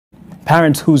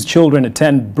Parents whose children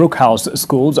attend Brookhouse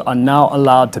schools are now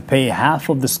allowed to pay half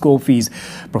of the school fees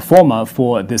pro forma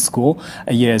for this school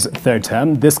a year's third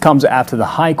term. This comes after the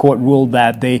High Court ruled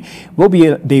that they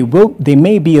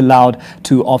may be allowed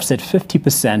to offset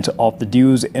 50% of the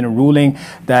dues in a ruling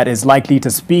that is likely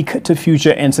to speak to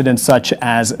future incidents such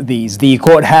as these. The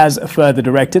court has further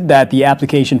directed that the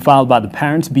application filed by the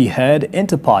parents be heard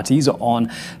inter partes on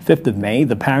 5th of May.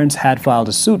 The parents had filed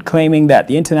a suit claiming that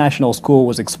the international school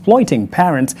was exploiting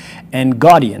parents and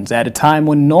guardians at a time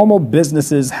when normal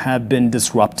businesses have been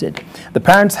disrupted. The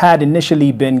parents had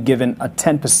initially been given a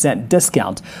 10%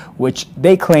 discount, which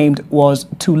they claimed was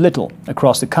too little.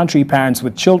 Across the country, parents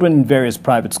with children in various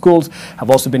private schools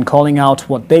have also been calling out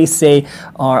what they say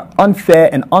are unfair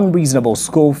and unreasonable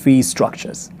school fee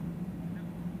structures.